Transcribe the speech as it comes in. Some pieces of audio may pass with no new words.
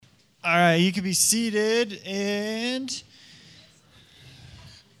All right, you can be seated and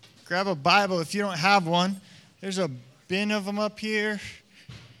grab a Bible if you don't have one. There's a bin of them up here.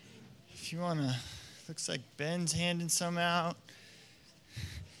 If you want to, looks like Ben's handing some out.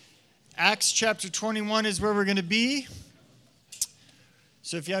 Acts chapter 21 is where we're going to be.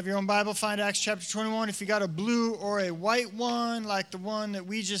 So if you have your own Bible, find Acts chapter 21. If you got a blue or a white one, like the one that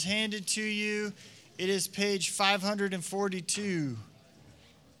we just handed to you, it is page 542.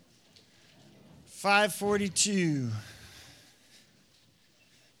 542.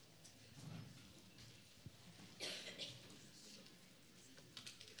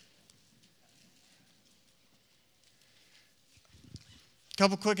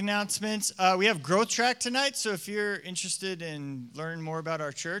 Couple quick announcements. We have Growth Track tonight, so if you're interested in learning more about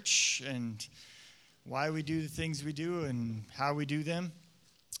our church and why we do the things we do and how we do them,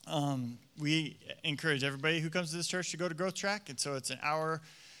 we encourage everybody who comes to this church to go to Growth Track. And so it's an hour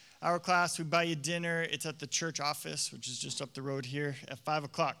class. We buy you dinner. It's at the church office, which is just up the road here at 5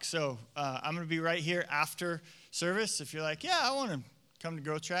 o'clock. So I'm going to be right here after service. If you're like, yeah, I want to come to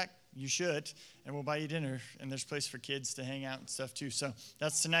Growth Track, you should, and we'll buy you dinner. And there's a place for kids to hang out and stuff too. So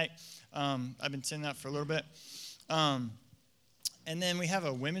that's tonight. I've been saying that for a little bit. And then we have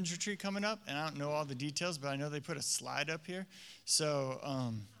a women's retreat coming up, and I don't know all the details, but I know they put a slide up here. So,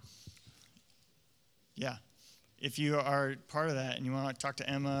 yeah. If you are part of that and you want to talk to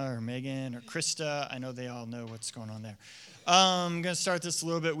Emma or Megan or Krista, I know they all know what's going on there. I'm going to start this a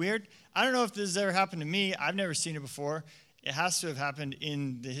little bit weird. I don't know if this has ever happened to me. I've never seen it before. It has to have happened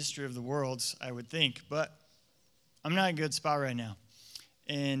in the history of the world, I would think. But I'm not in a good spot right now.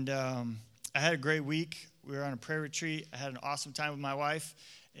 And I had a great week. We were on a prayer retreat. I had an awesome time with my wife.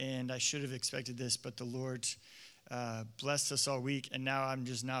 And I should have expected this, but the Lord blessed us all week, and now I'm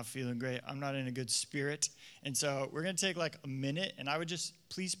just not feeling great. I'm not in a good spirit. And so we're going to take like a minute, and I would just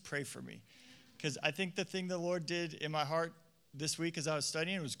please pray for me, because I think the thing the Lord did in my heart this week as I was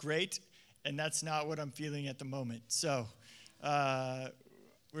studying was great, and that's not what I'm feeling at the moment. So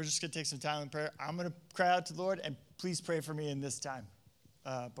we're just going to take some time in prayer. I'm going to cry out to the Lord, and please pray for me in this time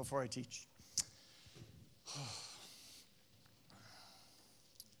before I teach.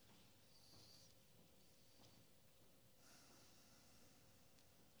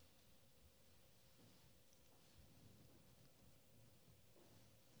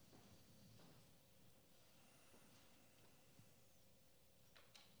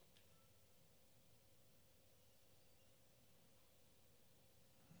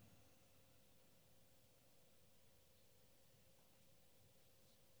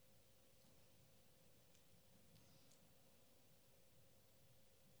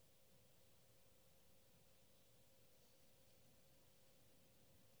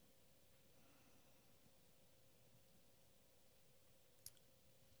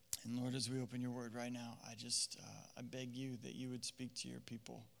 And Lord, as we open your word right now, I beg you that you would speak to your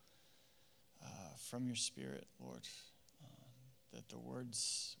people from your spirit, Lord, that the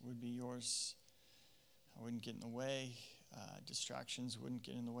words would be yours. I wouldn't get in the way. Distractions wouldn't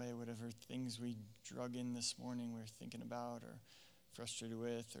get in the way. Whatever things we drug in this morning we're thinking about or frustrated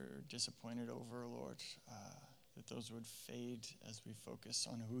with or disappointed over, Lord, that those would fade as we focus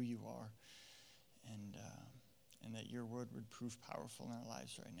on who you are, and that your word would prove powerful in our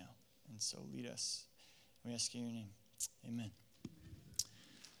lives right now. And so lead us. We ask you in your name. Amen.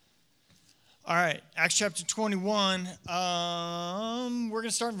 All right, Acts chapter 21. We're going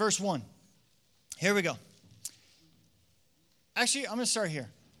to start in verse 1. Here we go. Actually, I'm going to start here.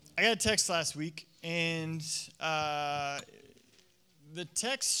 I got a text last week, and the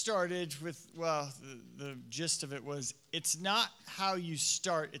text started with, the gist of it was, it's not how you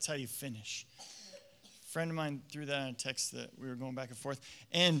start, it's how you finish. A friend of mine threw that on a text that we were going back and forth.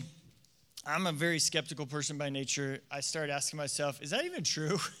 And I'm a very skeptical person by nature. I started asking myself, is that even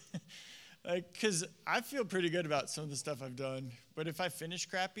true? Because I feel pretty good about some of the stuff I've done. But if I finish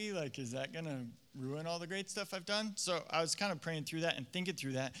crappy, is that going to ruin all the great stuff I've done? So I was kind of praying through that and thinking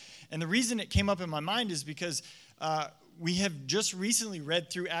through that. And the reason it came up in my mind is because we have just recently read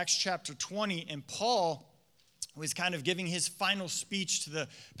through Acts chapter 20, and Paul was kind of giving his final speech to the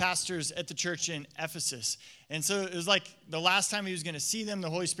pastors at the church in Ephesus. And so it was like the last time he was going to see them, the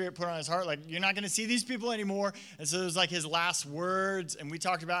Holy Spirit put on his heart, you're not going to see these people anymore. And so it was like his last words. And we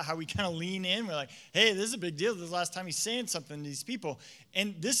talked about how we kind of lean in. We're like, hey, this is a big deal. This is the last time he's saying something to these people.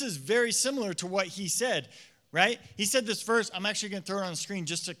 And this is very similar to what he said, right? He said this verse. I'm actually going to throw it on the screen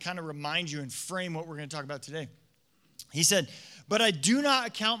just to kind of remind you and frame what we're going to talk about today. He said, "But I do not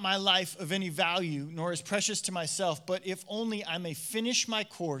account my life of any value, nor as precious to myself, but if only I may finish my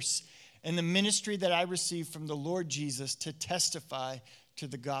course and the ministry that I received from the Lord Jesus to testify to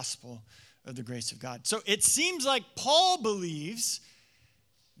the gospel of the grace of God. So it seems like Paul believes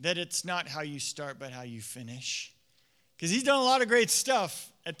that it's not how you start, but how you finish. Because he's done a lot of great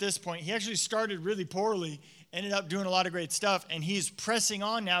stuff at this point. He actually started really poorly, ended up doing a lot of great stuff, and he's pressing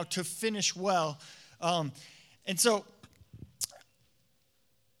on now to finish well. And so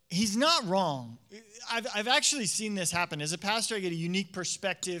he's not wrong. I've actually seen this happen. As a pastor, I get a unique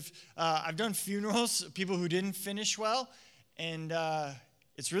perspective. I've done funerals, people who didn't finish well, and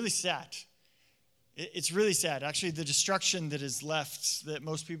it's really sad. It's really sad. Actually, the destruction that is left, that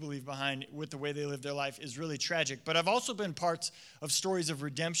most people leave behind with the way they live their life, is really tragic. But I've also been parts of stories of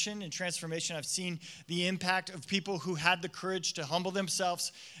redemption and transformation. I've seen the impact of people who had the courage to humble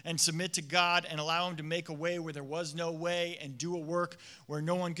themselves and submit to God and allow Him to make a way where there was no way, and do a work where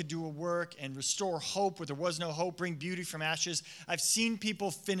no one could do a work, and restore hope where there was no hope, bring beauty from ashes. I've seen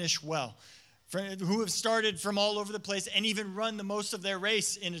people finish well, who have started from all over the place and even run the most of their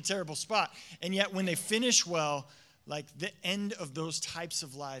race in a terrible spot. And yet when they finish well, like, the end of those types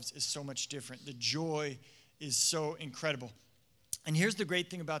of lives is so much different. The joy is so incredible. And here's the great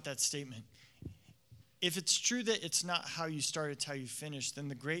thing about that statement. If it's true that it's not how you start, it's how you finish, then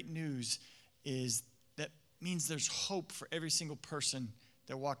the great news is that means there's hope for every single person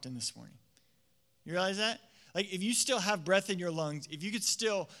that walked in this morning. You realize that? Like, if you still have breath in your lungs, if you could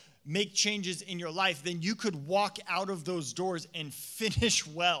still make changes in your life, then you could walk out of those doors and finish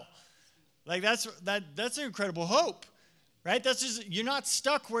well. Like, that's an incredible hope, right? That's just, you're not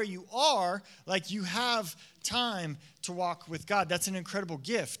stuck where you are. Like, you have time to walk with God. That's an incredible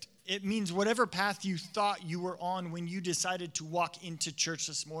gift. It means whatever path you thought you were on when you decided to walk into church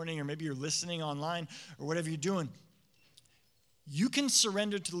this morning, or maybe you're listening online or whatever you're doing, you can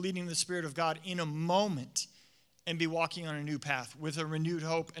surrender to the leading of the Spirit of God in a moment and be walking on a new path with a renewed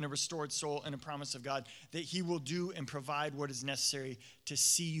hope and a restored soul and a promise of God that He will do and provide what is necessary to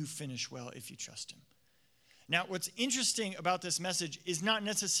see you finish well if you trust Him. Now, what's interesting about this message is not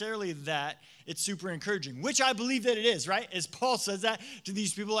necessarily that it's super encouraging, which I believe that it is, right? As Paul says that to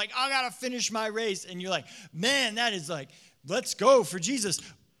these people, like, I got to finish my race. And you're like, man, that is like, let's go for Jesus.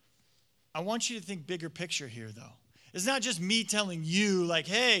 I want you to think bigger picture here, though. It's not just me telling you, like,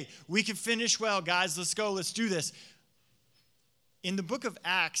 hey, we can finish well, guys. Let's go. Let's do this. In the book of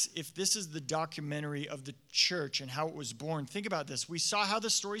Acts, if this is the documentary of the church and how it was born, think about this. We saw how the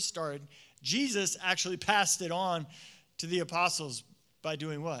story started. Jesus actually passed it on to the apostles by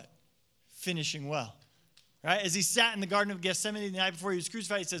doing what? Finishing well. Right? As He sat in the Garden of Gethsemane the night before He was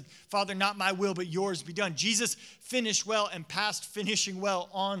crucified, He said, Father, not my will, but yours be done. Jesus finished well and passed finishing well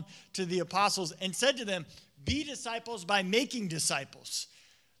on to the apostles and said to them, be disciples by making disciples,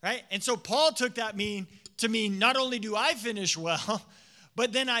 right? And so Paul took that to mean not only do I finish well,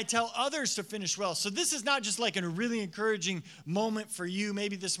 but then I tell others to finish well. So this is not just like a really encouraging moment for you,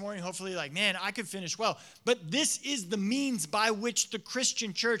 maybe this morning, hopefully, like, man, I could finish well. But this is the means by which the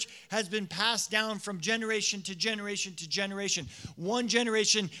Christian church has been passed down from generation to generation to generation. One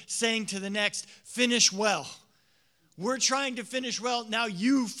generation saying to the next, finish well. We're trying to finish well. Now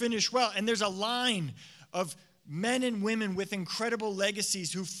you finish well. And there's a line of men and women with incredible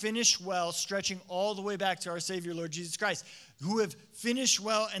legacies who finished well, stretching all the way back to our Savior, Lord Jesus Christ, who have finished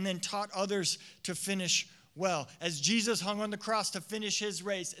well and then taught others to finish well. As Jesus hung on the cross to finish His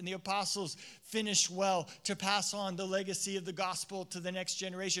race, and the apostles finished well to pass on the legacy of the gospel to the next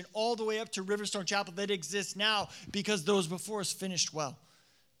generation, all the way up to Riverstone Chapel that exists now because those before us finished well.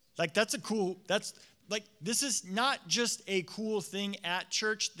 Like, this is not just a cool thing at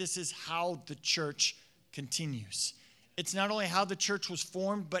church. This is how the church continues. It's not only how the church was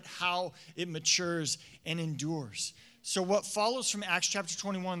formed, but how it matures and endures. So what follows from Acts chapter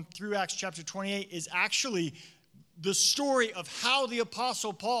 21 through Acts chapter 28 is actually the story of how the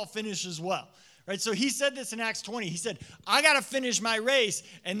Apostle Paul finishes well. Right? So he said this in Acts 20. He said, I got to finish my race,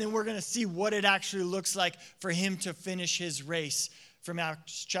 and then we're going to see what it actually looks like for him to finish his race from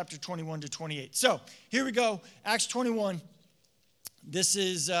Acts chapter 21 to 28. So here we go, Acts 21. This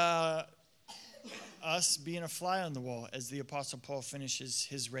is us being a fly on the wall as the Apostle Paul finishes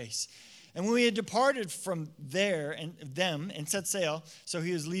his race. And when we had departed from there and them and set sail, so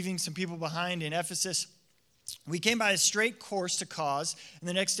he was leaving some people behind in Ephesus, we came by a straight course to Cos, and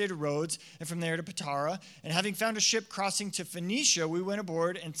the next day to Rhodes, and from there to Patara. And having found a ship crossing to Phoenicia, we went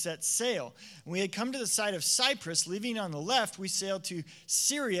aboard and set sail. And we had come to the side of Cyprus. Leaving on the left, we sailed to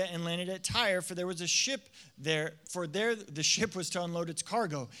Syria and landed at Tyre, for there was a ship there. For there the ship was to unload its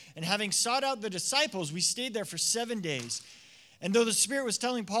cargo. And having sought out the disciples, we stayed there for 7 days. And though the Spirit was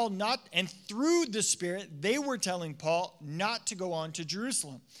telling Paul and through the Spirit, they were telling Paul not to go on to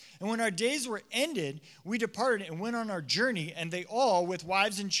Jerusalem. And when our days were ended, we departed and went on our journey, and they all, with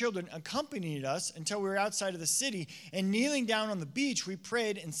wives and children, accompanied us until we were outside of the city. And kneeling down on the beach, we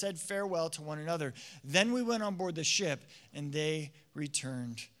prayed and said farewell to one another. Then we went on board the ship, and they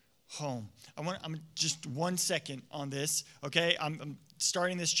returned home. I'm just 1 second on this, okay? I'm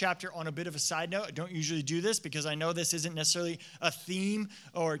starting this chapter on a bit of a side note. I don't usually do this because I know this isn't necessarily a theme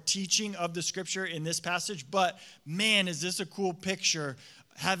or teaching of the scripture in this passage, but man, is this a cool picture,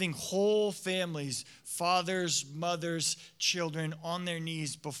 having whole families, fathers, mothers, children on their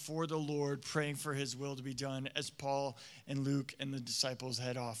knees before the Lord, praying for his will to be done as Paul and Luke and the disciples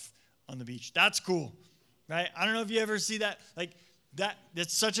head off on the beach. That's cool, right? I don't know if you ever see that,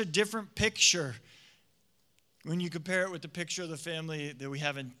 that's such a different picture when you compare it with the picture of the family that we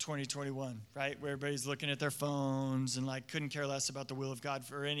have in 2021, right? Where everybody's looking at their phones and couldn't care less about the will of God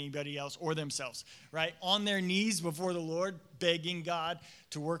for anybody else or themselves, right? On their knees before the Lord, begging God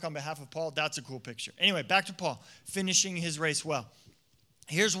to work on behalf of Paul. That's a cool picture. Anyway, back to Paul, finishing his race well.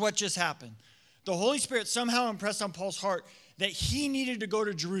 Here's what just happened. The Holy Spirit somehow impressed on Paul's heart that he needed to go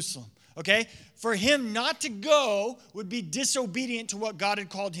to Jerusalem, okay? For him not to go would be disobedient to what God had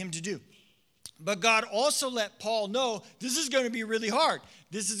called him to do. But God also let Paul know this is going to be really hard.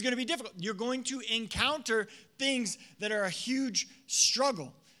 This is going to be difficult. You're going to encounter things that are a huge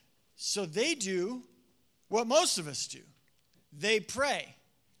struggle. So they do what most of us do. They pray.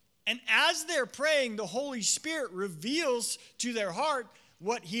 And as they're praying, the Holy Spirit reveals to their heart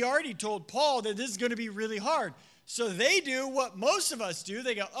what he already told Paul, that this is going to be really hard. So they do what most of us do.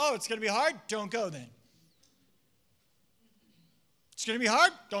 They go, oh, it's going to be hard? Don't go then. It's going to be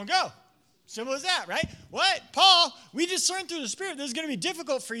hard? Don't go. Simple as that, right? What? Paul, we discern through the Spirit this is going to be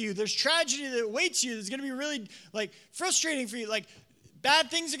difficult for you. There's tragedy that awaits you. It's going to be really, frustrating for you.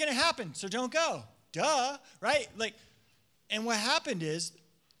 Bad things are going to happen, so don't go. Duh, right? And what happened is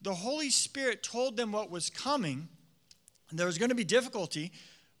the Holy Spirit told them what was coming. And there was going to be difficulty,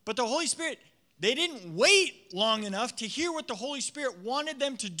 but the Holy Spirit, they didn't wait long enough to hear what the Holy Spirit wanted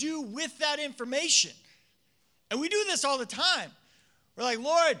them to do with that information. And we do this all the time. We're like,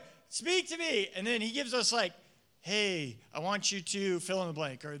 Lord, speak to me. And then he gives us hey, I want you to fill in the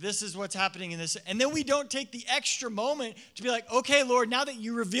blank, or this is what's happening in this. And then we don't take the extra moment to be like, okay, Lord, now that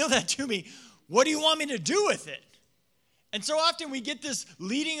you reveal that to me, what do you want me to do with it? And so often we get this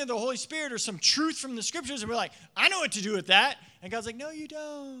leading of the Holy Spirit or some truth from the scriptures, and we're like, I know what to do with that. And God's like, no, you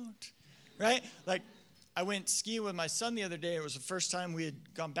don't, right? I went skiing with my son the other day. It was the first time we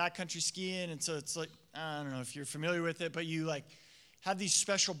had gone backcountry skiing. And so it's I don't know if you're familiar with it, but you have these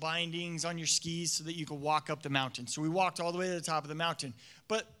special bindings on your skis so that you can walk up the mountain. So we walked all the way to the top of the mountain.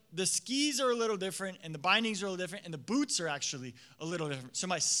 But the skis are a little different, and the bindings are a little different, and the boots are actually a little different. So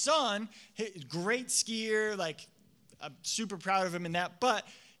my son, great skier, I'm super proud of him in that, but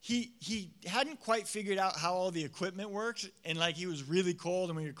he hadn't quite figured out how all the equipment worked, and he was really cold,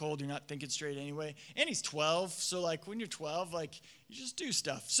 and when you're cold, you're not thinking straight anyway. And he's 12, so when you're 12, you just do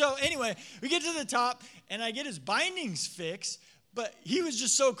stuff. So anyway, we get to the top, and I get his bindings fixed. But he was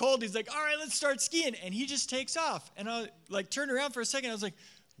just so cold, he's like, all right, let's start skiing. And he just takes off. And I turned around for a second. I was like,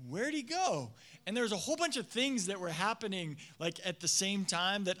 where'd he go? And there was a whole bunch of things that were happening at the same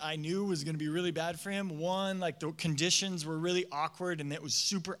time that I knew was going to be really bad for him. One, the conditions were really awkward and it was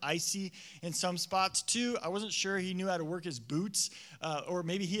super icy in some spots. Two, I wasn't sure he knew how to work his boots, or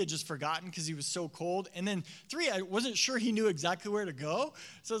maybe he had just forgotten because he was so cold. And then three, I wasn't sure he knew exactly where to go.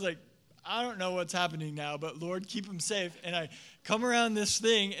 So I was like, I don't know what's happening now, but Lord, keep him safe. And I come around this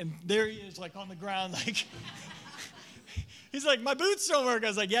thing, and there he is, on the ground, he's like, my boots don't work. I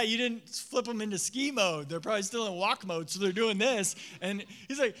was like, yeah, you didn't flip them into ski mode. They're probably still in walk mode, so they're doing this. And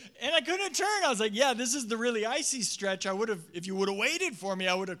he's like, and I couldn't turn. I was like, yeah, this is the really icy stretch. If you would have waited for me,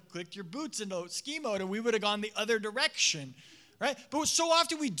 I would have clicked your boots into ski mode, and we would have gone the other direction, right? But so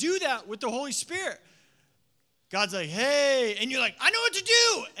often we do that with the Holy Spirit. God's like, hey, and you're like, I know what to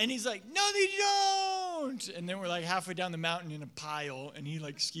do. And he's like, no, you don't. And then we're halfway down the mountain in a pile, and he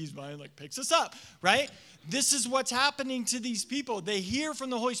skis by and picks us up, right? This is what's happening to these people. They hear from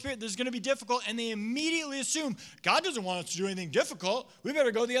the Holy Spirit this is going to be difficult, and they immediately assume God doesn't want us to do anything difficult. We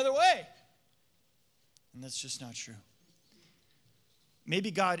better go the other way. And that's just not true.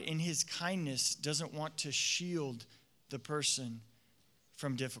 Maybe God, in his kindness, doesn't want to shield the person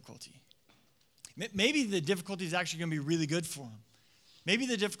from difficulty. Maybe the difficulty is actually going to be really good for him. Maybe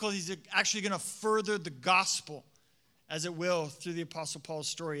the difficulty is actually going to further the gospel, as it will through the Apostle Paul's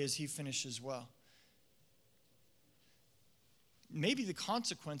story as he finishes well. maybe the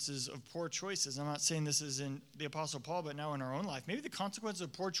consequences of poor choices, I'm not saying this is in the Apostle Paul, but now in our own life, maybe the consequences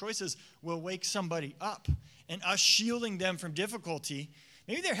of poor choices will wake somebody up, and us shielding them from difficulty,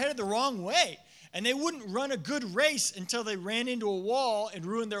 maybe they're headed the wrong way, and they wouldn't run a good race until they ran into a wall and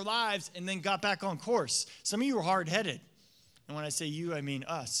ruined their lives and then got back on course. Some of you are hard-headed. And when I say you, I mean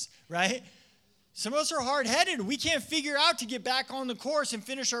us, right? Some of us are hard-headed. We can't figure out to get back on the course and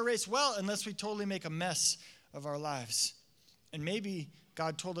finish our race well unless we totally make a mess of our lives. And maybe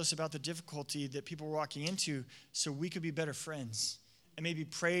God told us about the difficulty that people were walking into so we could be better friends and maybe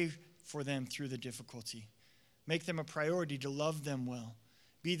pray for them through the difficulty. Make them a priority to love them well.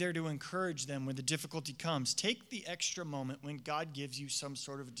 Be there to encourage them when the difficulty comes. Take the extra moment when God gives you some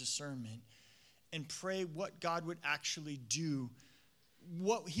sort of discernment and pray what God would actually do,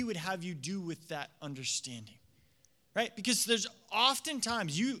 what he would have you do with that understanding, right? Because there's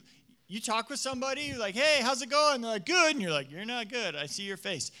oftentimes you talk with somebody, you're like, hey, how's it going? And they're like, good. And you're like, you're not good. I see your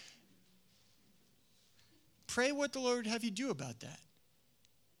face. Pray what the Lord would have you do about that,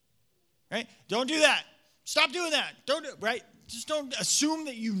 right? Don't do that. Stop doing that. Don't do, right? Just don't assume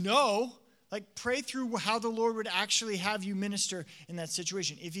that you know. Like, pray through how the Lord would actually have you minister in that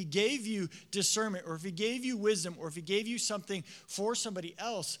situation. If he gave you discernment, or if he gave you wisdom, or if he gave you something for somebody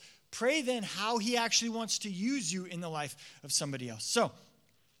else, pray then how he actually wants to use you in the life of somebody else. So,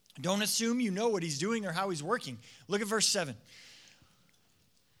 don't assume you know what he's doing or how he's working. Look at verse 7.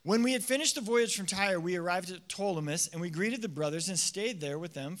 When we had finished the voyage from Tyre, we arrived at Ptolemais, and we greeted the brothers and stayed there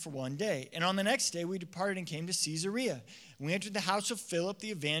with them for one day. And on the next day, we departed and came to Caesarea. We entered the house of Philip the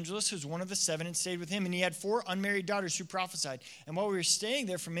evangelist, who was one of the 7, and stayed with him. And he had 4 unmarried daughters who prophesied. And while we were staying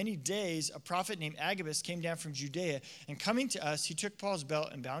there for many days, a prophet named Agabus came down from Judea. And coming to us, he took Paul's belt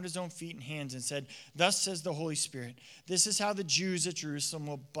and bound his own feet and hands and said, "Thus says the Holy Spirit, this is how the Jews at Jerusalem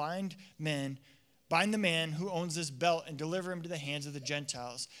will bind the man who owns this belt and deliver him to the hands of the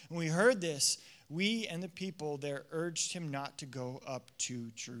Gentiles." And we heard this, we and the people there urged him not to go up to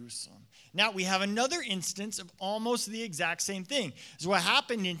Jerusalem. Now, we have another instance of almost the exact same thing. This is what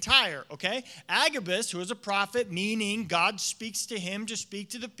happened in Tyre, okay? Agabus, who is a prophet, meaning God speaks to him to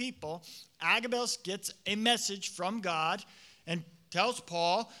speak to the people. Agabus gets a message from God and tells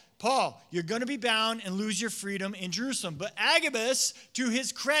Paul, you're going to be bound and lose your freedom in Jerusalem. But Agabus, to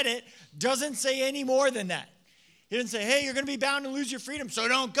his credit, doesn't say any more than that. He didn't say, hey, you're going to be bound and lose your freedom, so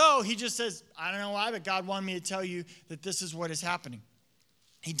don't go. He just says, I don't know why, but God wanted me to tell you that this is what is happening.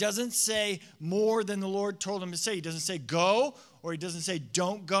 He doesn't say more than the Lord told him to say. He doesn't say go, or he doesn't say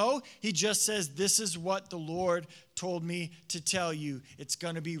don't go. He just says, this is what the Lord told me to tell you. It's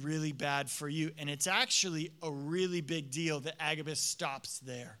going to be really bad for you. And it's actually a really big deal that Agabus stops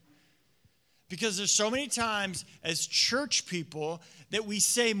there. Because there's so many times as church people that we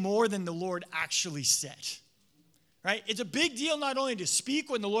say more than the Lord actually said. Right? It's a big deal not only to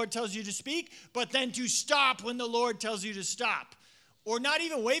speak when the Lord tells you to speak, but then to stop when the Lord tells you to stop. Or not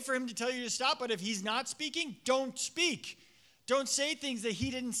even wait for him to tell you to stop, but if he's not speaking, don't speak. Don't say things that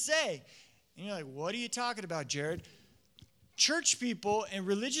he didn't say. And you're like, what are you talking about, Jared? Church people and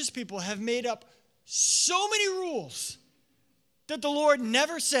religious people have made up so many rules that the Lord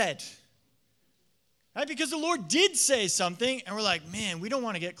never said. Right? Because the Lord did say something, and we're like, man, we don't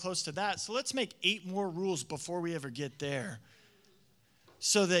want to get close to that, so let's make 8 more rules before we ever get there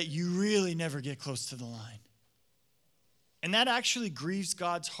so that you really never get close to the line. And that actually grieves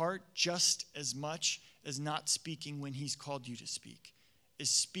God's heart just as much as not speaking when he's called you to speak, is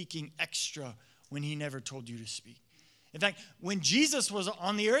speaking extra when he never told you to speak. In fact, when Jesus was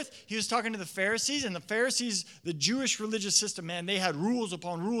on the earth, he was talking to the Pharisees, and the Pharisees, the Jewish religious system, man, they had rules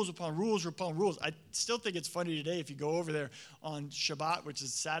upon rules upon rules upon rules. I still think it's funny today if you go over there on Shabbat, which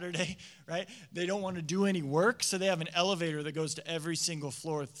is Saturday, right? They don't want to do any work, so they have an elevator that goes to every single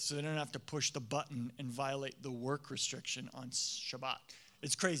floor so they don't have to push the button and violate the work restriction on Shabbat.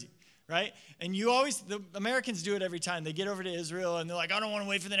 It's crazy. Right? And the Americans do it every time. They get over to Israel and they're like, I don't want to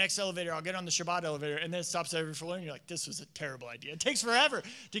wait for the next elevator. I'll get on the Shabbat elevator. And then it stops every floor. And you're like, this was a terrible idea. It takes forever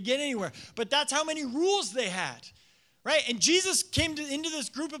to get anywhere. But that's how many rules they had. Right? And Jesus came into this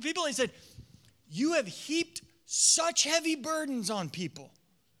group of people and he said, you have heaped such heavy burdens on people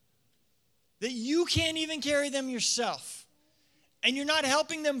that you can't even carry them yourself. And you're not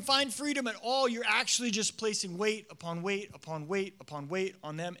helping them find freedom at all. You're actually just placing weight upon weight upon weight upon weight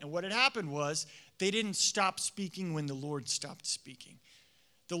on them. And what had happened was they didn't stop speaking when the Lord stopped speaking.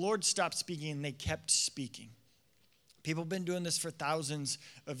 The Lord stopped speaking and they kept speaking. People have been doing this for thousands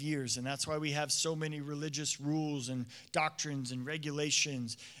of years, and that's why we have so many religious rules and doctrines and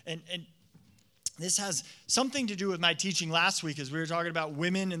regulations. And this has something to do with my teaching last week as we were talking about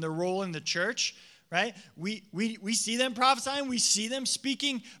women and their role in the church. right? We see them prophesying. We see them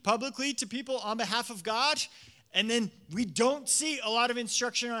speaking publicly to people on behalf of God. And then we don't see a lot of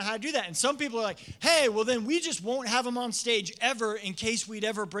instruction on how to do that. And some people are like, hey, well, then we just won't have them on stage ever in case we'd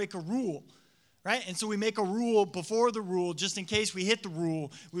ever break a rule, right? And so we make a rule before the rule just in case we hit the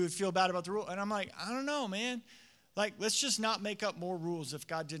rule, we would feel bad about the rule. And I'm like, I don't know, man. Like, let's just not make up more rules if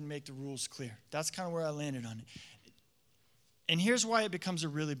God didn't make the rules clear. That's kind of where I landed on it. And here's why it becomes a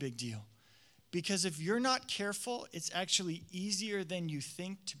really big deal. Because if you're not careful, it's actually easier than you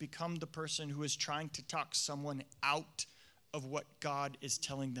think to become the person who is trying to talk someone out of what God is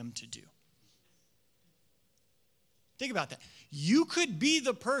telling them to do. Think about that. You could be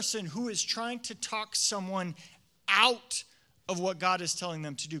the person who is trying to talk someone out of what God is telling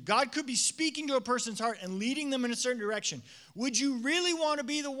them to do. God could be speaking to a person's heart and leading them in a certain direction. Would you really want to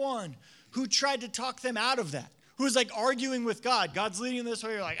be the one who tried to talk them out of that? Who's like arguing with God. God's leading this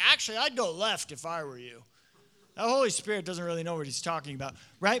way. You're like, actually, I'd go left if I were you. The Holy Spirit doesn't really know what he's talking about,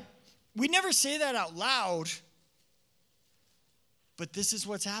 right? We never say that out loud, but this is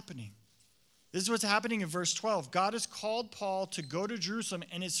what's happening. This is what's happening in verse 12. God has called Paul to go to Jerusalem,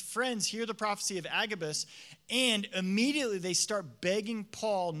 and his friends hear the prophecy of Agabus, and immediately they start begging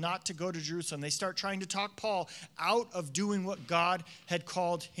Paul not to go to Jerusalem. They start trying to talk Paul out of doing what God had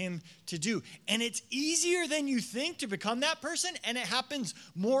called him to do. And it's easier than you think to become that person, and it happens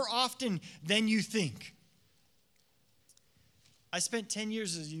more often than you think. I spent 10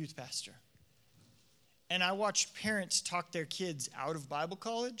 years as a youth pastor, and I watched parents talk their kids out of Bible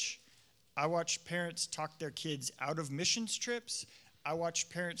college. I watch parents talk their kids out of missions trips. I watch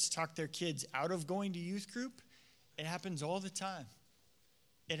parents talk their kids out of going to youth group. It happens all the time.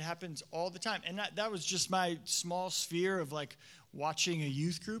 It happens all the time. And that was just my small sphere of like watching a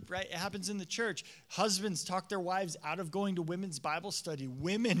youth group, right? It happens in the church. Husbands talk their wives out of going to women's Bible study.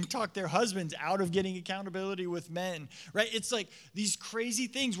 Women talk their husbands out of getting accountability with men, right? It's like these crazy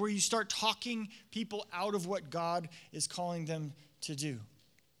things where you start talking people out of what God is calling them to do.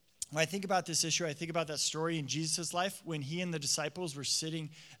 When I think about this issue, I think about that story in Jesus' life when he and the disciples were sitting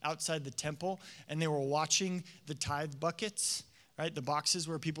outside the temple and they were watching the tithe buckets, right? The boxes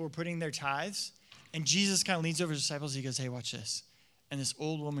where people were putting their tithes. And Jesus kind of leans over to his disciples. He goes, hey, watch this. And this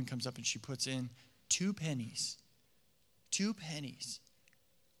old woman comes up and she puts in 2 pennies. 2 pennies.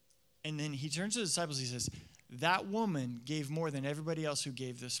 And then he turns to the disciples. He says, that woman gave more than everybody else who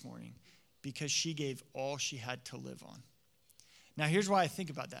gave this morning because she gave all she had to live on. Now, here's why I think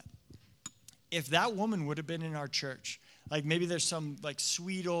about that. If that woman would have been in our church, like maybe there's some like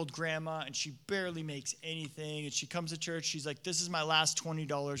sweet old grandma and she barely makes anything and she comes to church, she's like, this is my last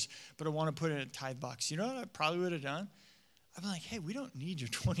 $20, but I want to put it in a tithe box. You know what I probably would have done? I'd be like, hey, we don't need your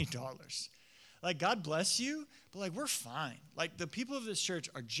 $20. Like, God bless you, but like, we're fine. Like, the people of this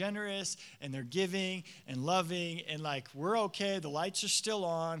church are generous and they're giving and loving and like, we're okay. The lights are still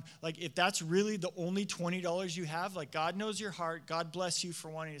on. Like, if that's really the only $20 you have, like, God knows your heart. God bless you for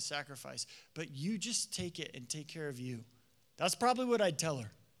wanting to sacrifice, but you just take it and take care of you. That's probably what I'd tell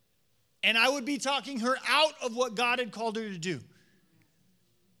her. And I would be talking her out of what God had called her to do.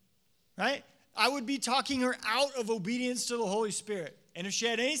 Right? I would be talking her out of obedience to the Holy Spirit. And if she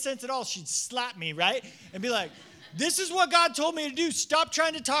had any sense at all, she'd slap me, right? And be like, this is what God told me to do. Stop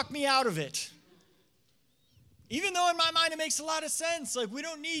trying to talk me out of it. Even though in my mind it makes a lot of sense. Like, we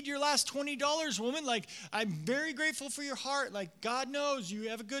don't need your last $20, woman. Like, I'm very grateful for your heart. Like, God knows you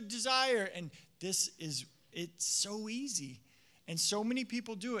have a good desire. And it's so easy. And so many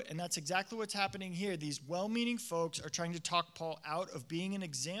people do it. And that's exactly what's happening here. These well-meaning folks are trying to talk Paul out of being an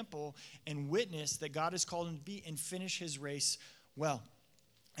example and witness that God has called him to be and finish his race well.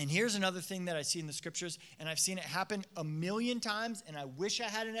 And here's another thing that I see in the scriptures, and I've seen it happen a million times, and I wish I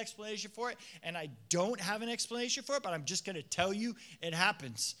had an explanation for it, and I don't have an explanation for it, but I'm just going to tell you it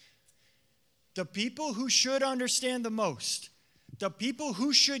happens. The people who should understand the most, the people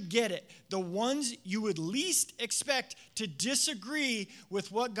who should get it, the ones you would least expect to disagree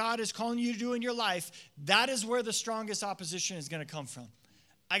with what God is calling you to do in your life, that is where the strongest opposition is going to come from.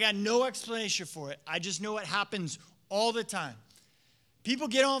 I got no explanation for it. I just know it happens all the time. People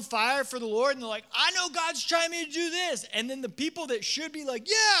get on fire for the Lord and they're like, I know God's trying me to do this. And then the people that should be like,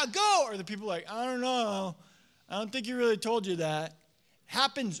 yeah, go, are the people like, I don't know. I don't think he really told you that.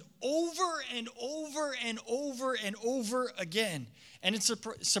 Happens over and over and over and over again. And it's a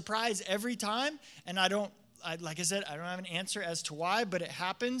surprise every time. And like I said, I don't have an answer as to why, but it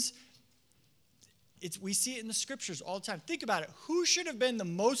happens. We see it in the scriptures all the time. Think about it. Who should have been the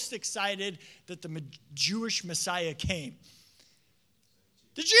most excited that the Jewish Messiah came?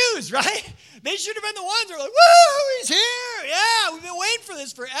 The Jews, right? They should have been the ones that were like, woo, he's here. Yeah, we've been waiting for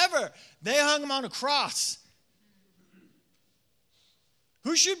this forever. They hung him on a cross.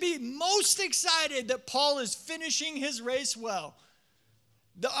 Who should be most excited that Paul is finishing his race well?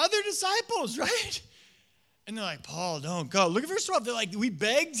 The other disciples, right? And they're like, Paul, don't go. Look at verse 12. They're like, we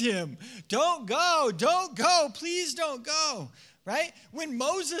begged him. Don't go. Don't go. Please don't go. Right? When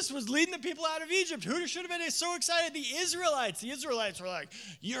Moses was leading the people out of Egypt, who should have been so excited? The Israelites. The Israelites were like,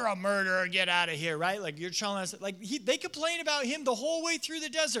 you're a murderer. Get out of here. Right? Like, you're telling us. Like, they complain about him the whole way through the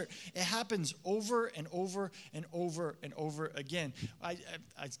desert. It happens over and over and over and over again.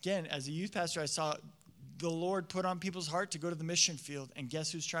 Again, as a youth pastor, I saw the Lord put on people's heart to go to the mission field. And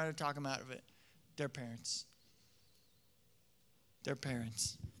guess who's trying to talk them out of it? Their parents. Their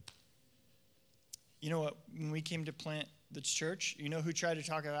parents. You know what? When we came to plant the church, you know who tried to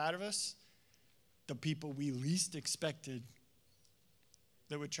talk it out of us? The people we least expected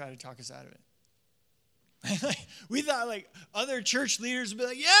that would try to talk us out of it. We thought like other church leaders would be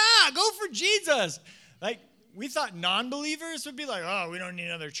like, yeah, go for Jesus. Like we thought non-believers would be like, oh, we don't need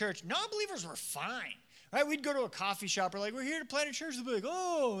another church. Non-believers were fine. Right? We'd go to a coffee shop. We're like, we're here to plant a church. They'd be like,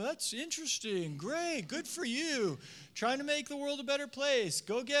 oh, that's interesting. Great. Good for you. Trying to make the world a better place.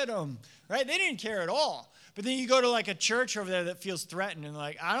 Go get them. Right? They didn't care at all. But then you go to like a church over there that feels threatened and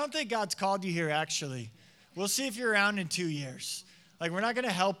like, I don't think God's called you here actually. We'll see if you're around in 2 years. Like, we're not going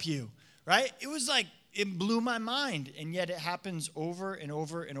to help you. Right? It was like, it blew my mind. And yet it happens over and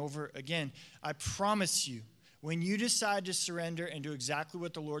over and over again. I promise you, when you decide to surrender and do exactly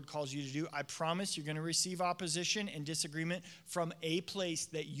what the Lord calls you to do, I promise you're going to receive opposition and disagreement from a place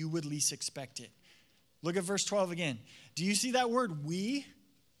that you would least expect it. Look at verse 12 again. Do you see that word, we?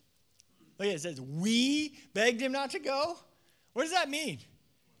 Look, it says, we begged him not to go. What does that mean?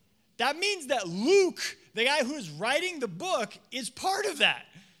 That means that Luke, the guy who is writing the book, is part of that.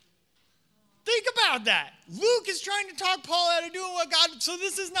 Think about that. Luke is trying to talk Paul out of doing what God, so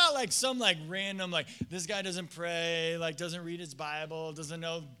this is not like some like random, like this guy doesn't pray, like doesn't read his Bible, doesn't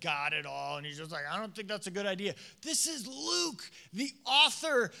know God at all. And he's just like, I don't think that's a good idea. This is Luke, the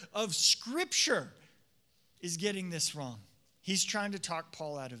author of Scripture, is getting this wrong. He's trying to talk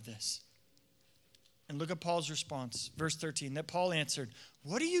Paul out of this. And look at Paul's response, verse 13, that Paul answered,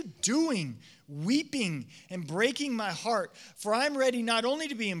 what are you doing, weeping and breaking my heart? For I'm ready not only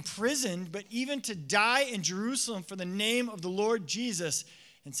to be imprisoned, but even to die in Jerusalem for the name of the Lord Jesus.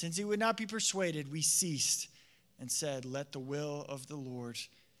 And since he would not be persuaded, we ceased and said, let the will of the Lord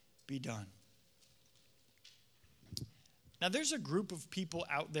be done. Now there's a group of people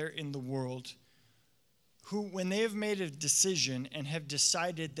out there in the world who, when they have made a decision and have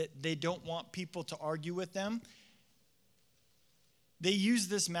decided that they don't want people to argue with them, they use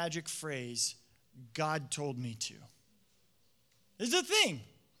this magic phrase, God told me to. It's a thing,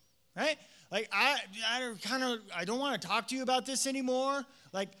 right? Like, I don't want to talk to you about this anymore.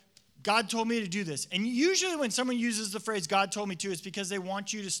 Like, God told me to do this. And usually when someone uses the phrase, God told me to, it's because they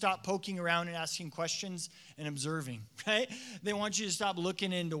want you to stop poking around and asking questions and observing, right? They want you to stop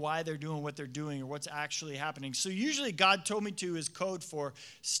looking into why they're doing what they're doing or what's actually happening. So usually God told me to is code for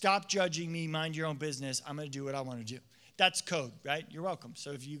stop judging me, mind your own business. I'm going to do what I want to do. That's code, right? You're welcome.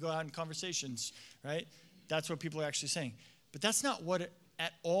 So if you go out in conversations, right, that's what people are actually saying. But that's not what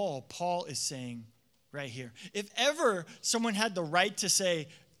at all Paul is saying right here. If ever someone had the right to say,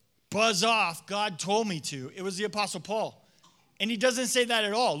 buzz off, God told me to, it was the Apostle Paul. And he doesn't say that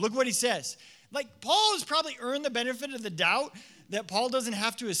at all. Look what he says. Like, Paul has probably earned the benefit of the doubt that Paul doesn't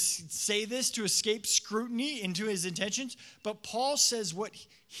have to say this to escape scrutiny into his intentions. But Paul says what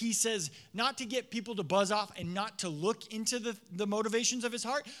he says, not to get people to buzz off and not to look into the motivations of his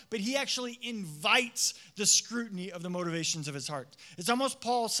heart, but he actually invites the scrutiny of the motivations of his heart. It's almost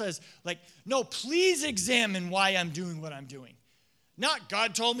Paul says, like, no, please examine why I'm doing what I'm doing. Not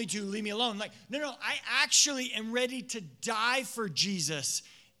God told me to, leave me alone. Like, no, I actually am ready to die for Jesus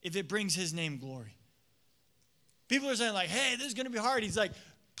if it brings his name glory. People are saying like, hey, this is going to be hard. He's like,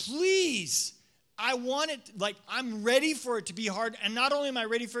 please, I want it, like, I'm ready for it to be hard. And not only am I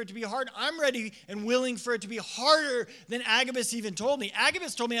ready for it to be hard, I'm ready and willing for it to be harder than Agabus even told me.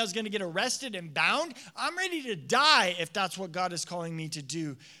 Agabus told me I was going to get arrested and bound. I'm ready to die if that's what God is calling me to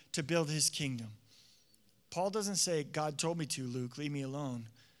do to build his kingdom. Paul doesn't say, God told me to, Luke, leave me alone.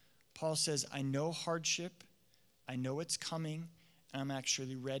 Paul says, I know hardship. I know it's coming. And I'm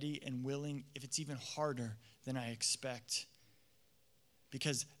actually ready and willing, if it's even harder than I expect.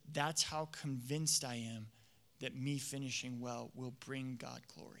 Because that's how convinced I am that me finishing well will bring God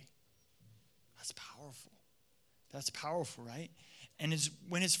glory. That's powerful. That's powerful, right? And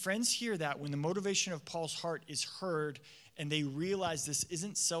when his friends hear that, when the motivation of Paul's heart is heard and they realize this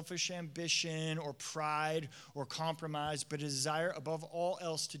isn't selfish ambition or pride or compromise, but a desire above all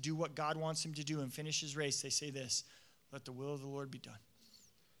else to do what God wants him to do and finish his race, they say this: let the will of the Lord be done.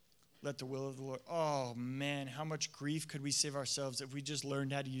 Let the will of the Lord. Oh, man, how much grief could we save ourselves if we just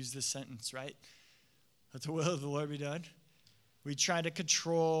learned how to use this sentence, right? Let the will of the Lord be done. We try to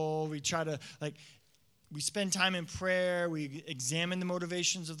control. We try to, we spend time in prayer. We examine the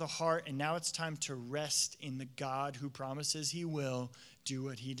motivations of the heart. And now it's time to rest in the God who promises he will do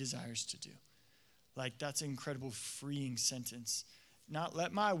what he desires to do. That's an incredible freeing sentence. Not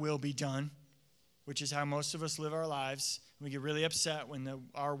let my will be done, which is how most of us live our lives. We get really upset when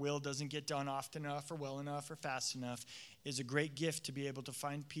our will doesn't get done often enough or well enough or fast enough. It's a great gift to be able to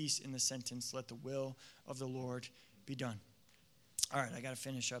find peace in the sentence, let the will of the Lord be done. All right, I got to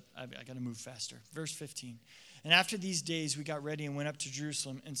finish up. I got to move faster. Verse 15. And after these days, we got ready and went up to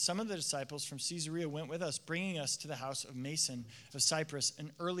Jerusalem. And some of the disciples from Caesarea went with us, bringing us to the house of Mason of Cyprus,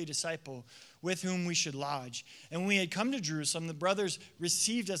 an early disciple, with whom we should lodge. And when we had come to Jerusalem, the brothers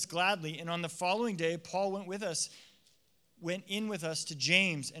received us gladly. And on the following day, Paul went in with us to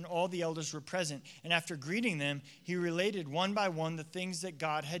James, and all the elders were present. And after greeting them, he related one by one the things that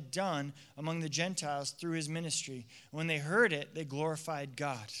God had done among the Gentiles through his ministry. And when they heard it, they glorified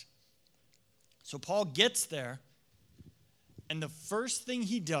God. So Paul gets there, and the first thing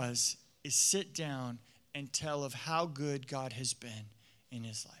he does is sit down and tell of how good God has been in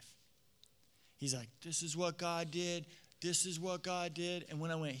his life. He's like, this is what God did. This is what God did. And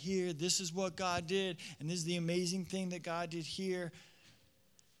when I went here, this is what God did. And this is the amazing thing that God did here.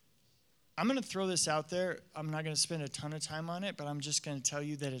 I'm going to throw this out there. I'm not going to spend a ton of time on it, but I'm just going to tell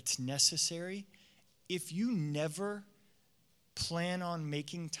you that it's necessary. If you never plan on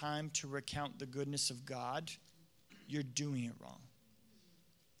making time to recount the goodness of God, you're doing it wrong.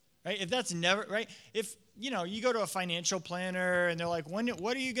 Right? If that's never, right? If, you go to a financial planner and they're like,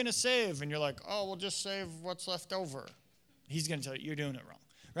 what are you going to save? And you're like, oh, we'll just save what's left over. He's going to tell you, you're doing it wrong,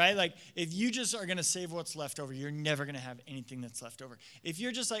 right? If you just are going to save what's left over, you're never going to have anything that's left over. If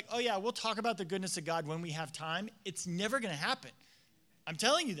you're just like, oh yeah, we'll talk about the goodness of God when we have time, it's never going to happen. I'm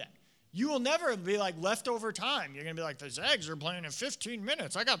telling you that. You will never be like leftover time. You're going to be like, those eggs are playing in 15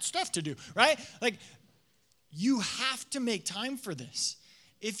 minutes. I got stuff to do, right? You have to make time for this.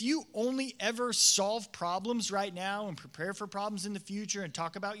 If you only ever solve problems right now and prepare for problems in the future and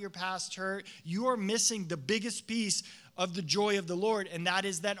talk about your past hurt, you are missing the biggest piece of the joy of the Lord, and that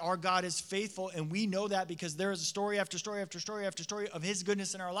is that our God is faithful, and we know that because there is a story after story after story after story of his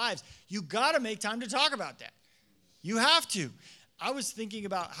goodness in our lives. You got to make time to talk about that. You have to. I was thinking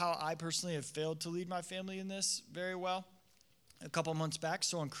about how I personally have failed to lead my family in this very well a couple months back.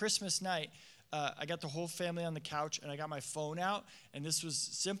 So on Christmas night, I got the whole family on the couch, and I got my phone out, and this was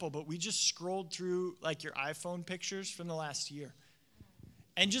simple, but we just scrolled through your iPhone pictures from the last year.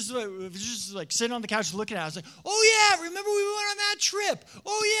 And just sitting on the couch looking at it, I was like, oh yeah, remember we went on that trip?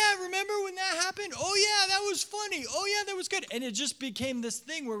 Oh yeah, remember when that happened? Oh yeah, that was funny. Oh yeah, that was good. And it just became this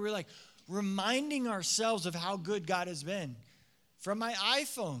thing where we're reminding ourselves of how good God has been. From my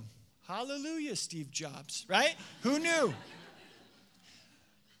iPhone. Hallelujah, Steve Jobs, right? Who knew?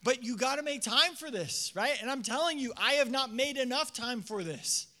 But you got to make time for this, right? And I'm telling you, I have not made enough time for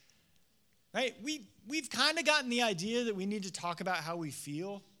this, right? We've kind of gotten the idea that we need to talk about how we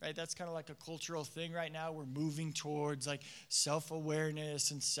feel, right? That's kind of like a cultural thing right now. We're moving towards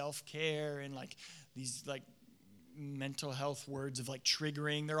self-awareness and self-care and these mental health words of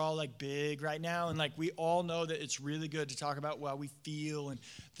triggering. They're all big right now. And we all know that it's really good to talk about how we feel and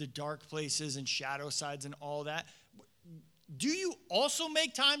the dark places and shadow sides and all that. Do you also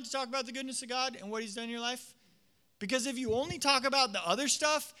make time to talk about the goodness of God and what he's done in your life? Because if you only talk about the other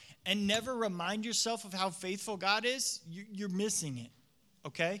stuff and never remind yourself of how faithful God is, you're missing it,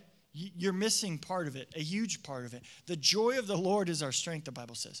 okay? You're missing part of it, a huge part of it. The joy of the Lord is our strength, the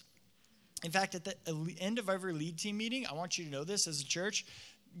Bible says. In fact, at the end of every lead team meeting, I want you to know this as a church,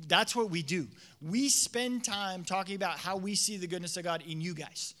 that's what we do. We spend time talking about how we see the goodness of God in you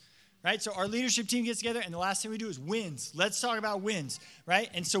guys. Right? So our leadership team gets together, and the last thing we do is wins. Let's talk about wins,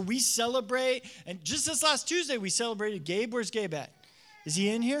 right? And so we celebrate, and just this last Tuesday, we celebrated Gabe. Where's Gabe at? Is he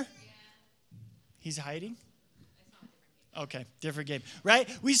in here? Yeah. He's hiding? Okay, different Gabe, right?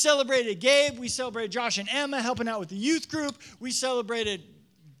 We celebrated Gabe. We celebrated Josh and Emma helping out with the youth group. We celebrated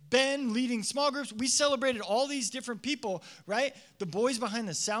Ben leading small groups. We celebrated all these different people, right? The boys behind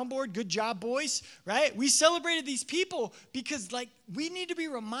the soundboard, good job, boys, right? We celebrated these people because, we need to be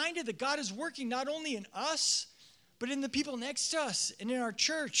reminded that God is working not only in us, but in the people next to us and in our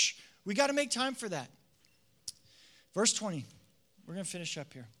church. We got to make time for that. Verse 20, we're going to finish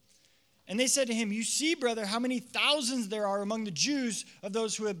up here. And they said to him, "You see, brother, how many thousands there are among the Jews of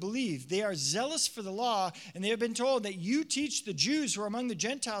those who have believed. They are zealous for the law, and they have been told that you teach the Jews who are among the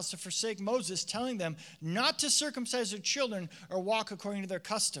Gentiles to forsake Moses, telling them not to circumcise their children or walk according to their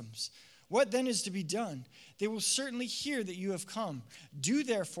customs. What then is to be done? They will certainly hear that you have come. Do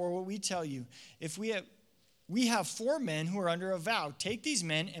therefore what we tell you. If we have 4 men who are under a vow. Take these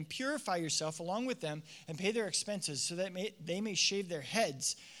men and purify yourself along with them and pay their expenses so that they may shave their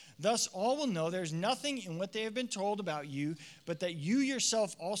heads. Thus all will know there is nothing in what they have been told about you, but that you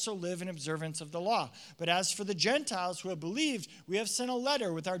yourself also live in observance of the law. But as for the Gentiles who have believed, we have sent a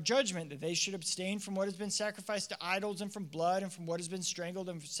letter with our judgment that they should abstain from what has been sacrificed to idols and from blood and from what has been strangled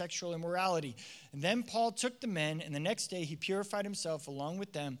and from sexual immorality." And then Paul took the men, and the next day he purified himself along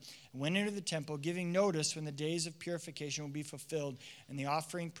with them and went into the temple, giving notice when the days of purification will be fulfilled and the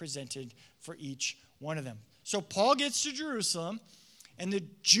offering presented for each one of them. So Paul gets to Jerusalem. And the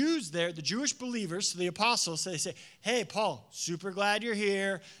Jews there, the Jewish believers, so the apostles, they say, "Hey, Paul, super glad you're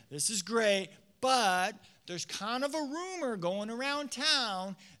here. This is great. But there's kind of a rumor going around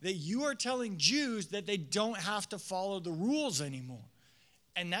town that you are telling Jews that they don't have to follow the rules anymore."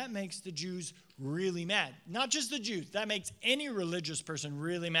 And that makes the Jews really mad. Not just the Jews. That makes any religious person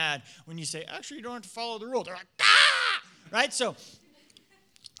really mad when you say, "Actually, you don't have to follow the rules." They're like, "Ah!" Right? So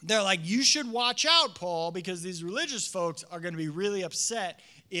they're like, "You should watch out, Paul, because these religious folks are going to be really upset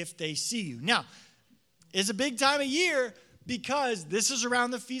if they see you." Now, it's a big time of year because this is around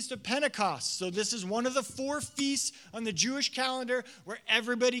the Feast of Pentecost. So this is one of the 4 feasts on the Jewish calendar where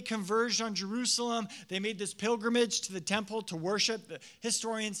everybody converged on Jerusalem. They made this pilgrimage to the temple to worship. The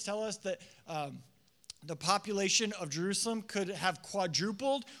historians tell us that the population of Jerusalem could have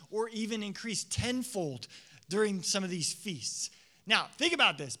quadrupled or even increased tenfold during some of these feasts. Now, think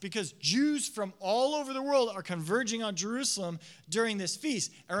about this, because Jews from all over the world are converging on Jerusalem during this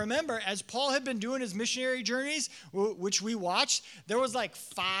feast. And remember, as Paul had been doing his missionary journeys, which we watched, there was like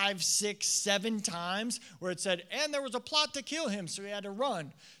 5, 6, 7 times where it said, "And there was a plot to kill him, so he had to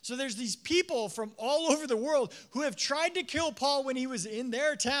run." So there's these people from all over the world who have tried to kill Paul when he was in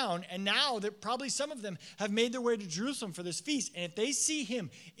their town, and now that probably some of them have made their way to Jerusalem for this feast. And if they see him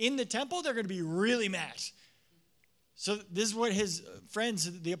in the temple, they're going to be really mad. So this is what his friends,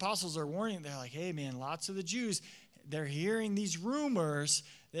 the apostles, are warning. They're like, "Hey, man, lots of the Jews, they're hearing these rumors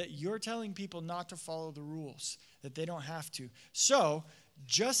that you're telling people not to follow the rules, that they don't have to. So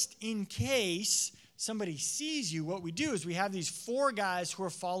just in case somebody sees you, what we do is we have these 4 guys who are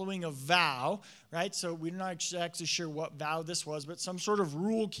following a vow, right? So we're not exactly sure what vow this was, but some sort of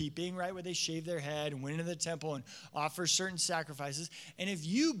rule keeping, right, where they shave their head and went into the temple and offer certain sacrifices. And if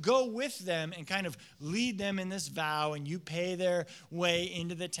you go with them and kind of lead them in this vow and you pay their way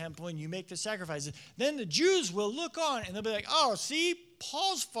into the temple and you make the sacrifices, then the Jews will look on and they'll be like, "Oh, see,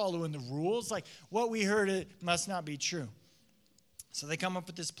 Paul's following the rules. Like what we heard, it must not be true." So they come up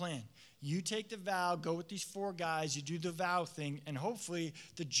with this plan. You take the vow, go with these 4 guys, you do the vow thing, and hopefully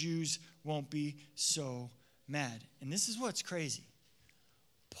the Jews won't be so mad. And this is what's crazy.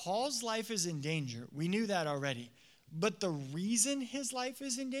 Paul's life is in danger. We knew that already. But the reason his life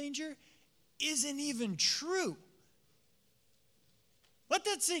is in danger isn't even true. Let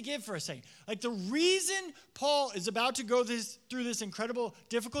that sink in for a second. Like the reason Paul is about to go through this incredible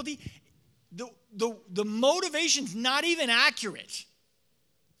difficulty, the motivation's not even accurate.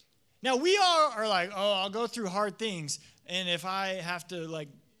 Now, we are like, "Oh, I'll go through hard things, and if I have to, like,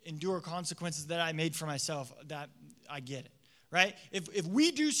 endure consequences that I made for myself, that I get it," right? If we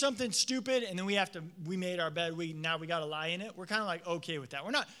do something stupid and then we made our bed, now we got to lie in it, we're kind of like okay with that.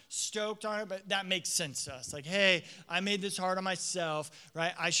 We're not stoked on it, but that makes sense to us. Like, hey, I made this hard on myself,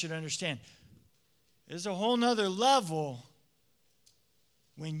 right? I should understand. There's a whole nother level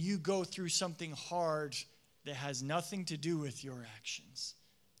when you go through something hard that has nothing to do with your actions.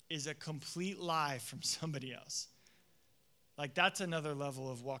 Is a complete lie from somebody else. Like that's another level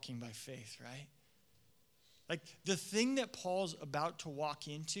of walking by faith, right? Like the thing that Paul's about to walk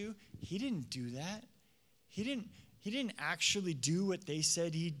into, he didn't do that. He didn't actually do what they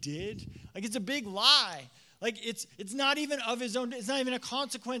said he did. Like it's a big lie. Like it's not even of his own, it's not even a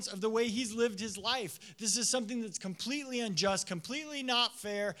consequence of the way he's lived his life. This is something that's completely unjust, completely not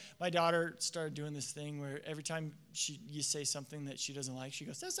fair. My daughter started doing this thing where every time you say something that she doesn't like, she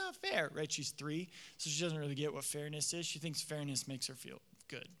goes, "That's not fair," right? She's 3, so she doesn't really get what fairness is. She thinks fairness makes her feel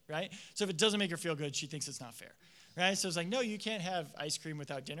good, right? So if it doesn't make her feel good, she thinks it's not fair. Right? So it's like, "No, you can't have ice cream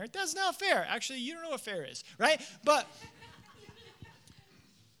without dinner." That's not fair. Actually, you don't know what fair is, right? But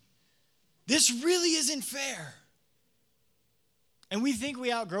this really isn't fair. And we think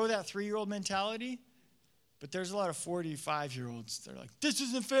we outgrow that 3-year-old mentality, but there's a lot of 45-year-olds that are like, "This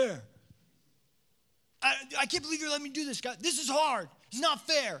isn't fair." I can't believe you're letting me do this, God. This is hard. It's not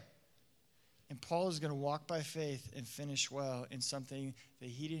fair. And Paul is going to walk by faith and finish well in something that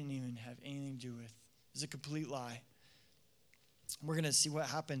he didn't even have anything to do with. It's a complete lie. We're going to see what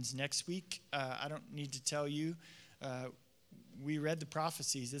happens next week. I don't need to tell you. We read the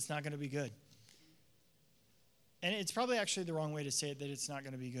prophecies. It's not going to be good. And it's probably actually the wrong way to say it, that it's not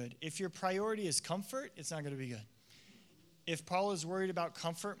going to be good. If your priority is comfort, it's not going to be good. If Paul is worried about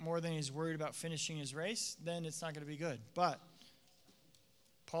comfort more than he's worried about finishing his race, then it's not going to be good. But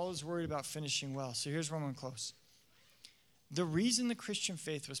Paul is worried about finishing well. So here's where I'm going to close. The reason the Christian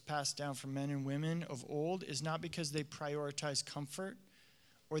faith was passed down from men and women of old is not because they prioritized comfort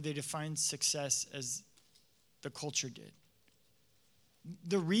or they defined success as the culture did.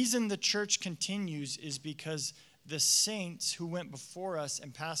 The reason the church continues is because the saints who went before us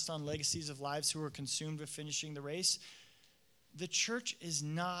and passed on legacies of lives who were consumed with finishing the race, the church is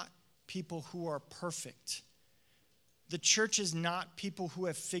not people who are perfect. The church is not people who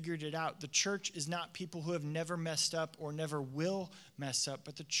have figured it out. The church is not people who have never messed up or never will mess up.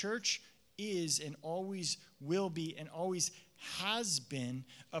 But the church is and always will be and always has been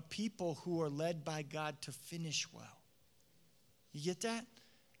a people who are led by God to finish well. You get that?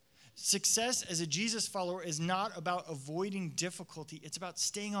 Success as a Jesus follower is not about avoiding difficulty. It's about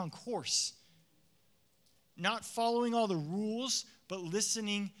staying on course. Not following all the rules, but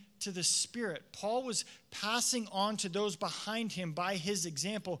listening to the Spirit. Paul was passing on to those behind him by his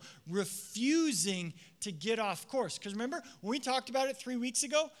example, refusing to get off course. Because remember, when we talked about it 3 weeks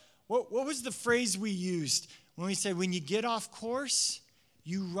ago, what was the phrase we used when we said, when you get off course,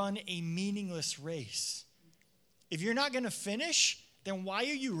 you run a meaningless race? If you're not going to finish, then why are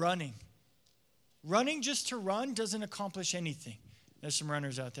you running? Running just to run doesn't accomplish anything. There's some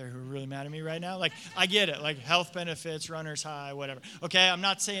runners out there who are really mad at me right now. Like, I get it. Like, health benefits, runner's high, whatever. Okay, I'm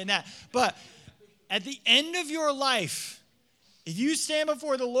not saying that. But at the end of your life, if you stand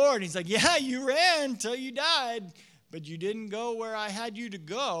before the Lord, he's like, yeah, you ran till you died, but you didn't go where I had you to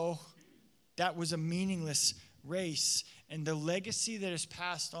go. That was a meaningless race. And the legacy that is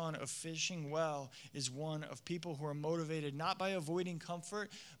passed on of finishing well is one of people who are motivated not by avoiding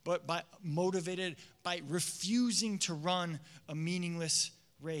comfort, but motivated by refusing to run a meaningless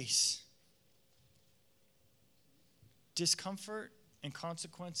race. Discomfort and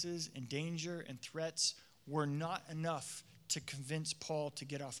consequences and danger and threats were not enough to convince Paul to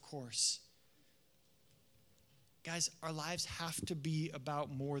get off course. Guys, our lives have to be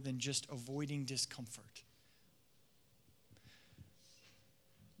about more than just avoiding discomfort.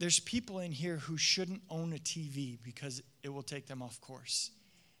 There's people in here who shouldn't own a TV because it will take them off course.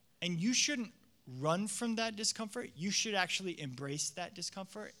 And you shouldn't run from that discomfort. You should actually embrace that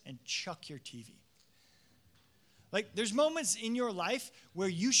discomfort and chuck your TV. Like, there's moments in your life where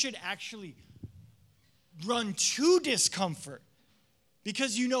you should actually run to discomfort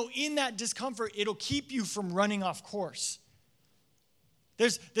because you know in that discomfort, it'll keep you from running off course.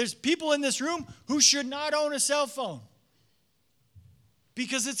 There's people in this room who should not own a cell phone,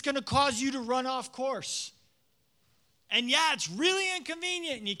 because it's going to cause you to run off course. And yeah, it's really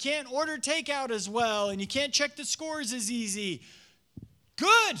inconvenient, and you can't order takeout as well, and you can't check the scores as easy.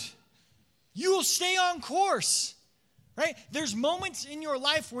 Good. You will stay on course, right? There's moments in your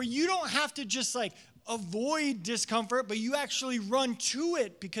life where you don't have to just like avoid discomfort, but you actually run to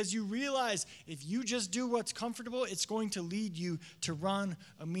it because you realize if you just do what's comfortable, it's going to lead you to run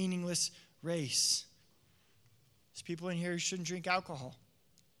a meaningless race. There's people in here who shouldn't drink alcohol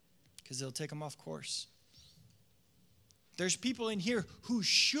because it'll take them off course. There's people in here who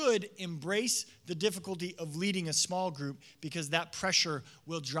should embrace the difficulty of leading a small group because that pressure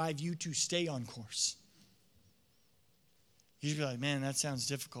will drive you to stay on course. You should be like, man, that sounds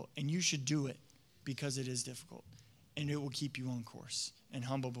difficult. And you should do it because it is difficult. And it will keep you on course and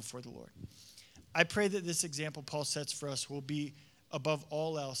humble before the Lord. I pray that this example Paul sets for us will be, above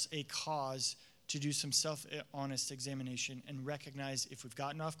all else, a cause to do some self-honest examination and recognize if we've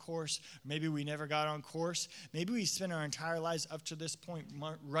gotten off course, or maybe we never got on course. Maybe we spent our entire lives up to this point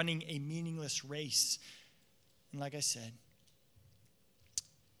running a meaningless race. And like I said,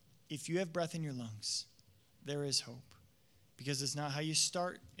 if you have breath in your lungs, there is hope. Because it's not how you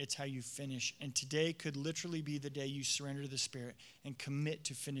start, it's how you finish. And today could literally be the day you surrender to the Spirit and commit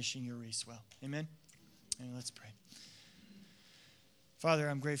to finishing your race well. Amen? And let's pray. Father,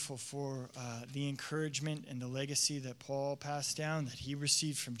 I'm grateful for the encouragement and the legacy that Paul passed down, that he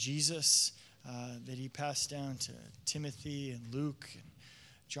received from Jesus, that he passed down to Timothy and Luke and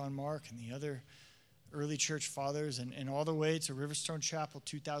John Mark and the other early church fathers and all the way to Riverstone Chapel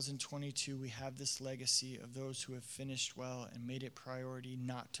 2022, we have this legacy of those who have finished well and made it priority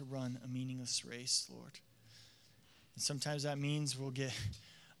not to run a meaningless race, Lord. And sometimes that means we'll get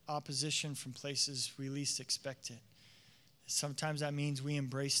opposition from places we least expect it. Sometimes that means we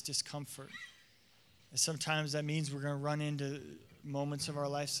embrace discomfort. And sometimes that means we're going to run into moments of our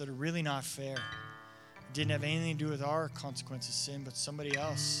lives that are really not fair. It didn't have anything to do with our consequence of sin, but somebody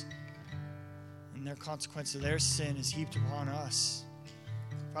else. And their consequence of their sin is heaped upon us.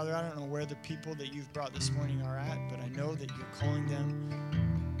 Father, I don't know where the people that you've brought this morning are at, but I know that you're calling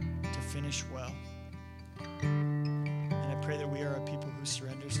them to finish well. And I pray that we are a people who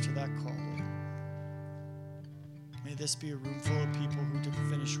surrenders to that call, Lord. May this be a room full of people who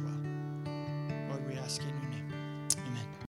finish